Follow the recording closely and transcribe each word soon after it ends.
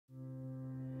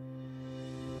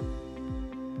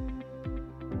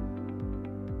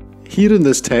Here in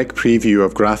this tech preview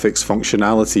of graphics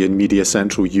functionality in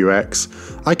MediaCentral UX,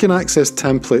 I can access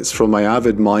templates from my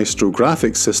Avid Maestro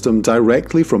graphics system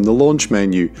directly from the launch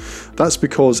menu. That's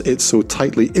because it's so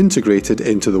tightly integrated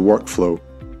into the workflow.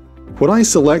 When I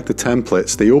select the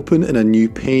templates, they open in a new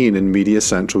pane in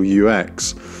MediaCentral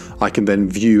UX. I can then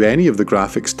view any of the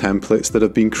graphics templates that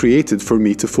have been created for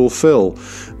me to fulfill.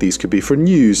 These could be for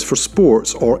news, for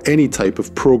sports, or any type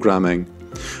of programming.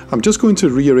 I'm just going to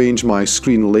rearrange my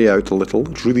screen layout a little.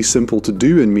 It's really simple to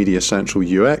do in MediaCentral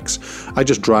UX. I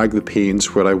just drag the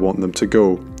panes where I want them to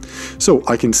go. So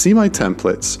I can see my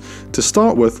templates. To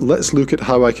start with, let's look at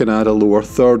how I can add a lower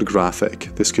third graphic.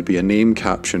 This could be a name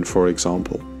caption, for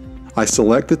example. I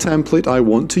select the template I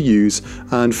want to use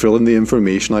and fill in the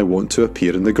information I want to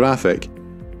appear in the graphic.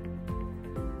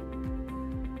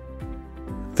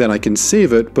 Then I can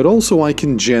save it, but also I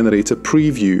can generate a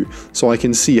preview, so I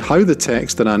can see how the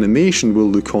text and animation will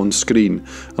look on screen,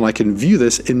 and I can view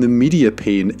this in the media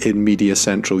pane in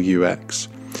MediaCentral UX.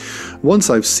 Once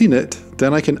I've seen it,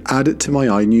 then I can add it to my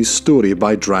iNews story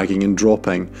by dragging and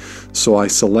dropping. So I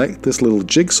select this little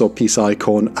jigsaw piece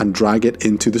icon and drag it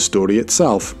into the story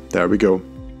itself. There we go.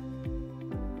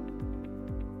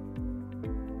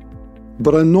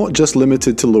 But I'm not just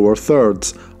limited to lower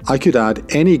thirds. I could add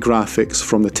any graphics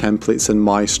from the templates in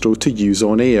Maestro to use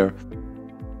on air.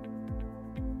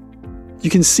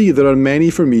 You can see there are many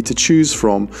for me to choose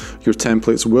from. Your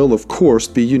templates will of course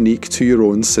be unique to your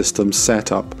own system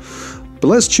setup. But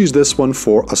let's choose this one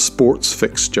for a sports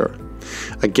fixture.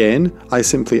 Again, I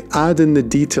simply add in the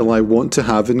detail I want to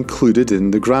have included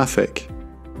in the graphic.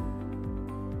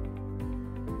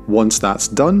 Once that's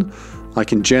done, I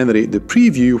can generate the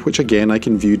preview, which again I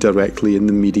can view directly in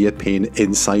the media pane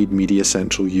inside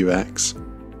MediaCentral UX.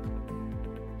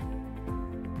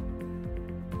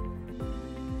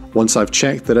 Once I've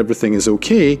checked that everything is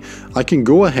okay, I can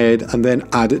go ahead and then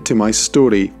add it to my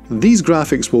story. These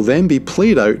graphics will then be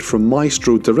played out from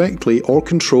Maestro directly or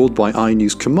controlled by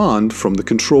iNews command from the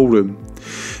control room.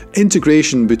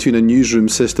 Integration between a newsroom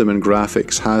system and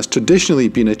graphics has traditionally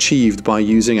been achieved by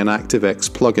using an ActiveX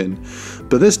plugin,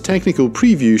 but this technical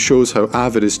preview shows how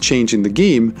Avid is changing the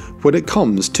game when it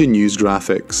comes to news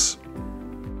graphics.